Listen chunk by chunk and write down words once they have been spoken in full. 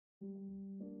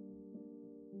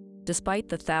Despite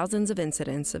the thousands of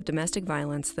incidents of domestic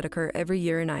violence that occur every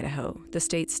year in Idaho, the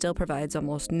state still provides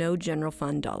almost no general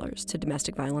fund dollars to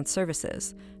domestic violence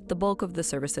services. The bulk of the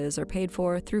services are paid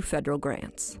for through federal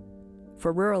grants.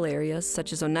 For rural areas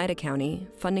such as Oneida County,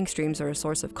 funding streams are a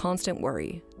source of constant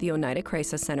worry. The Oneida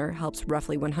Crisis Center helps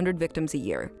roughly 100 victims a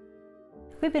year.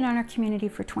 We've been in our community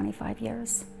for 25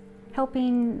 years,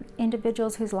 helping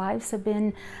individuals whose lives have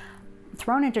been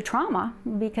thrown into trauma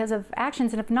because of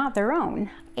actions that are not their own.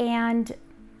 And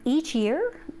each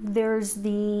year there's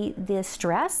the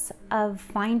stress of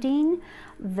finding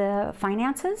the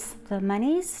finances, the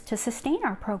monies to sustain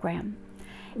our program.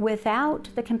 Without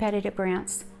the competitive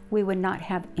grants, we would not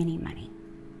have any money,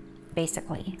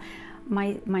 basically.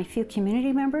 My few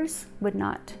community members would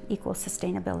not equal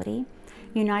sustainability.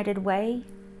 United Way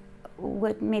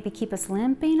would maybe keep us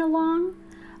limping along,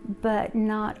 but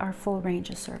not our full range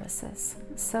of services.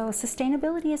 So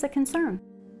sustainability is a concern.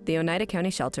 The Oneida County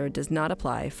Shelter does not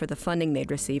apply for the funding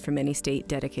they'd receive from any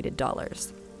state-dedicated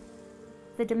dollars.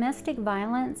 The domestic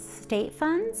violence state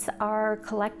funds are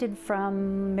collected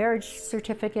from marriage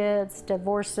certificates,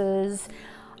 divorces.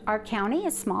 Our county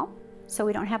is small, so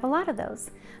we don't have a lot of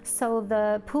those. So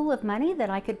the pool of money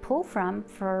that I could pull from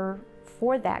for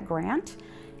that grant,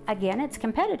 again, it's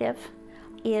competitive,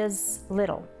 is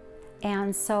little.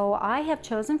 And so I have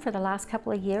chosen for the last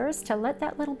couple of years to let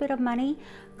that little bit of money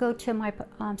go to my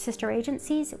sister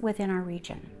agencies within our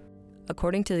region.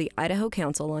 According to the Idaho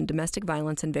Council on Domestic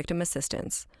Violence and Victim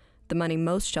Assistance, the money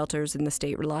most shelters in the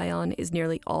state rely on is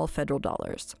nearly all federal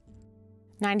dollars.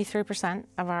 93%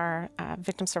 of our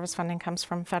victim service funding comes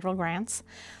from federal grants.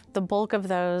 The bulk of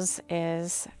those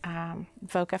is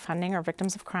VOCA funding, or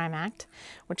Victims of Crime Act,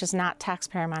 which is not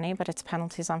taxpayer money, but it's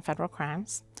penalties on federal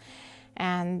crimes.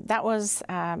 And that was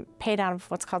paid out of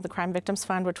what's called the Crime Victims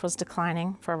Fund, which was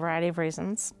declining for a variety of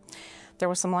reasons. There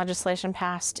was some legislation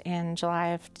passed in July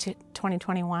of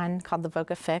 2021 called the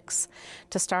VOCA Fix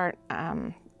to start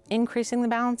increasing the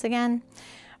balance again,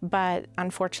 but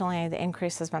unfortunately the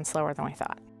increase has been slower than we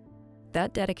thought.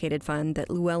 That dedicated fund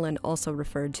that Llewellyn also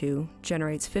referred to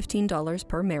generates $15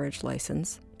 per marriage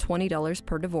license, $20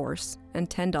 per divorce, and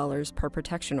 $10 per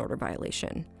protection order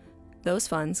violation. Those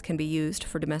funds can be used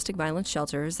for domestic violence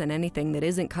shelters and anything that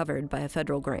isn't covered by a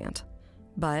federal grant.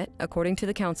 But, according to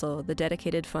the council, the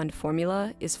dedicated fund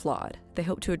formula is flawed. They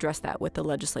hope to address that with the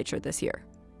legislature this year.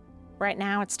 Right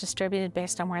now it's distributed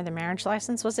based on where the marriage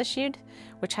license was issued,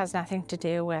 which has nothing to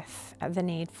do with the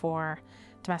need for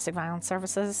domestic violence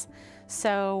services.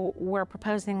 So we're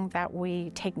proposing that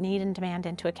we take need and demand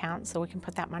into account so we can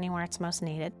put that money where it's most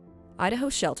needed. Idaho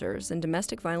shelters and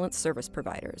domestic violence service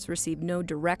providers receive no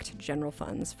direct general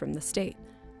funds from the state.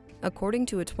 According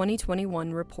to a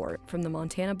 2021 report from the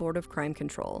Montana Board of Crime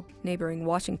Control, neighboring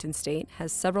Washington state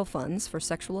has several funds for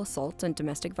sexual assault and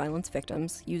domestic violence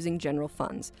victims using general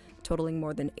funds, totaling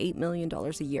more than $8 million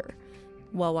a year,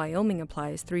 while Wyoming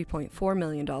applies $3.4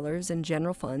 million in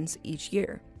general funds each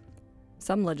year.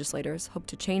 Some legislators hope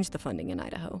to change the funding in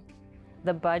Idaho.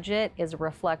 The budget is a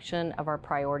reflection of our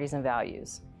priorities and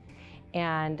values.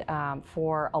 And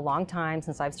for a long time,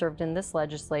 since I've served in this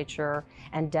legislature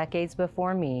and decades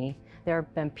before me, there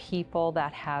have been people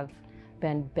that have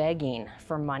been begging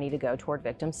for money to go toward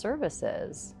victim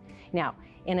services. Now,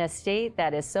 in a state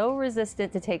that is so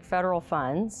resistant to take federal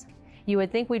funds, you would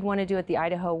think we'd want to do it the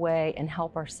Idaho way and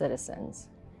help our citizens.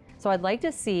 So I'd like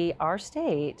to see our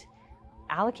state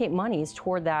allocate monies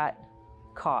toward that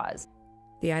cause.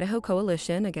 The Idaho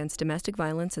Coalition Against Domestic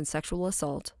Violence and Sexual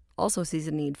Assault also sees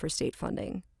a need for state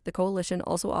funding. The coalition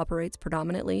also operates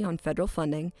predominantly on federal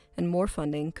funding, and more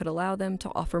funding could allow them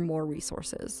to offer more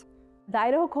resources. The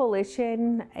Idaho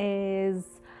Coalition is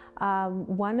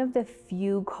one of the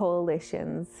few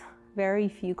coalitions, very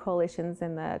few coalitions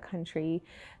in the country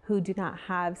who do not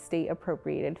have state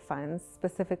appropriated funds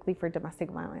specifically for domestic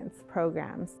violence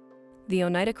programs. The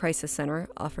Oneida Crisis Center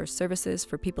offers services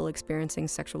for people experiencing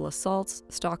sexual assaults,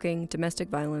 stalking, domestic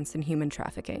violence, and human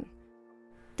trafficking.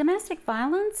 Domestic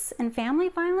violence and family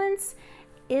violence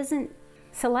isn't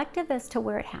selective as to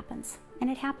where it happens, and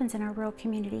it happens in our rural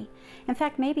community. In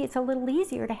fact, maybe it's a little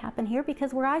easier to happen here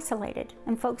because we're isolated,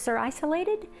 and folks are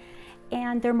isolated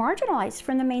and they're marginalized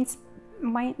from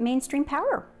the mainstream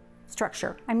power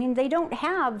structure. I mean, they don't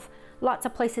have lots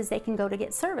of places they can go to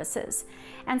get services.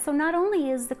 And so not only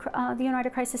is the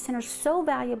United Crisis Center so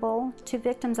valuable to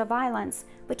victims of violence,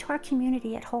 but to our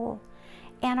community at whole.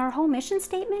 And our whole mission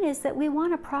statement is that we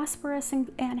want a prosperous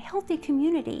and healthy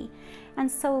community. And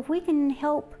so if we can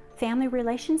help family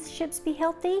relationships be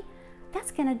healthy,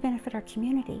 that's going to benefit our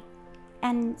community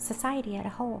and society as a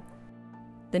whole.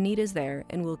 The need is there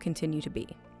and will continue to be.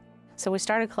 So we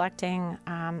started collecting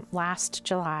last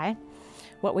July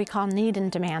what we call need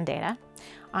and demand data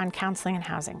on counseling and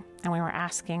housing. And we were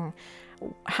asking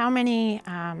how many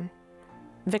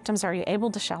victims are you able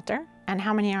to shelter and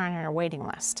how many are on your waiting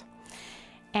list.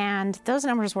 And those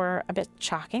numbers were a bit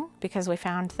shocking because we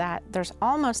found that there's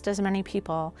almost as many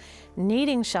people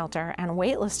needing shelter and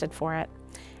waitlisted for it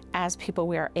as people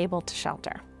we are able to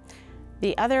shelter.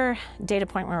 The other data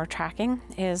point we were tracking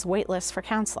is waitlists for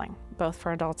counseling, both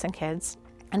for adults and kids.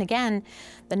 And again,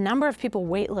 the number of people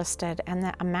waitlisted and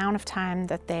the amount of time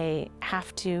that they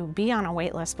have to be on a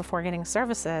waitlist before getting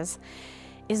services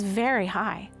is very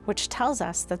high, which tells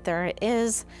us that there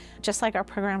is, just like our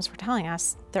programs were telling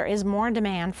us, there is more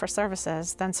demand for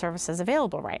services than services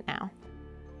available right now.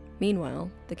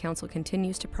 Meanwhile, the council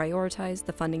continues to prioritize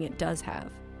the funding it does have.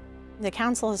 The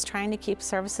council is trying to keep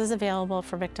services available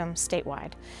for victims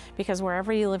statewide, because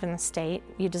wherever you live in the state,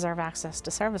 you deserve access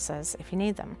to services if you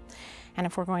need them. And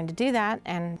if we're going to do that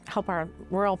and help our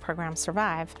rural programs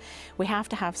survive, we have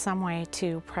to have some way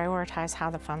to prioritize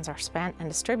how the funds are spent and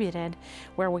distributed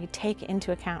where we take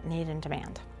into account need and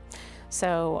demand.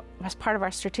 So as part of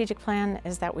our strategic plan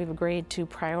is that we've agreed to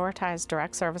prioritize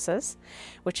direct services,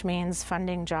 which means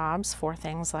funding jobs for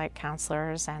things like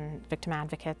counselors and victim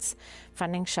advocates,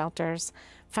 funding shelters,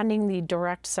 funding the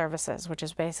direct services, which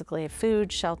is basically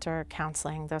food, shelter,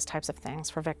 counseling, those types of things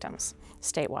for victims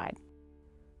statewide.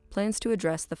 Plans to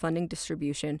address the funding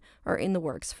distribution are in the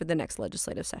works for the next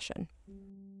legislative session.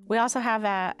 We also have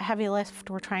a heavy lift.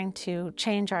 We're trying to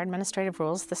change our administrative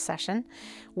rules this session,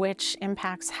 which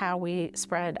impacts how we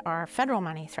spread our federal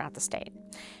money throughout the state.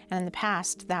 And in the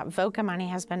past, that VOCA money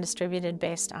has been distributed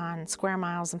based on square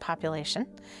miles and population,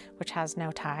 which has no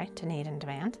tie to need and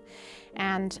demand.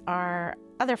 And our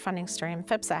other funding stream,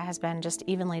 FIPSA, has been just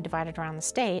evenly divided around the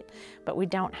state, but we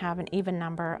don't have an even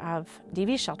number of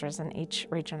DV shelters in each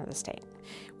region of the state.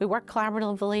 We work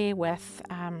collaboratively with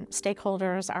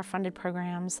stakeholders, our funded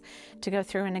programs, to go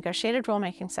through a negotiated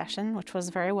rulemaking session, which was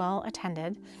very well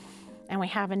attended. And we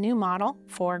have a new model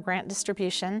for grant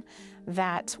distribution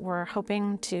that we're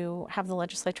hoping to have the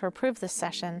legislature approve this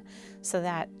session so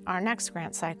that our next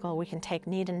grant cycle we can take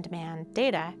need and demand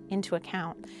data into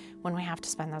account when we have to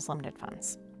spend those limited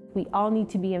funds. We all need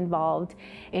to be involved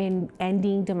in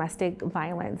ending domestic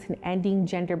violence and ending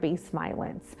gender-based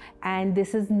violence. And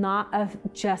this is not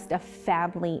just a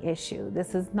family issue.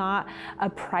 This is not a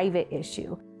private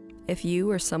issue. If you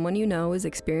or someone you know is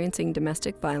experiencing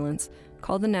domestic violence,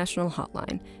 call the national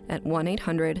hotline at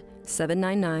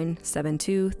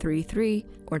 1-800-799-7233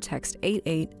 or text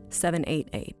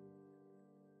 88788.